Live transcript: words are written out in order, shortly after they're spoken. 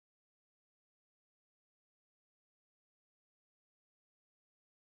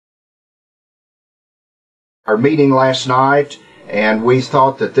our meeting last night, and we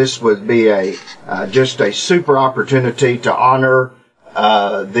thought that this would be just a super opportunity to honor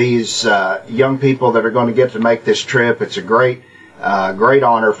these young people that are going to get to make this trip. It's a great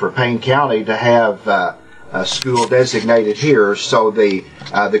honor for Payne County to have a school designated here. So the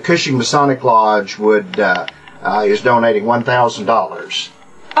Cushing Masonic Lodge is donating $1,000.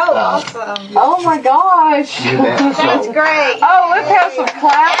 Oh, awesome. Oh my gosh. That's great. Oh, let's have some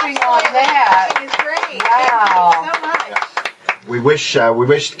clapping on that. It's great. Wow. Thank you so much. We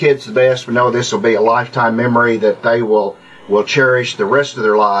wish the kids the best. We know this will be a lifetime memory that they will cherish the rest of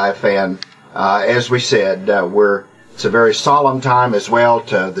their life. And as we said, it's a very solemn time as well,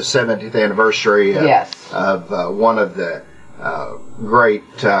 to the 70th anniversary of one of the great,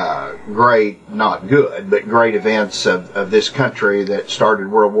 not good, but great events of this country that started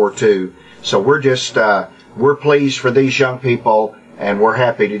World War II. So we're pleased for these young people, and we're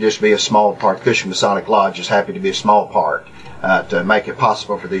happy to just be a small part. Cushing Masonic Lodge is happy to be a small part to make it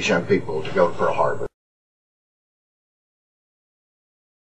possible for these young people to go to Pearl Harbor.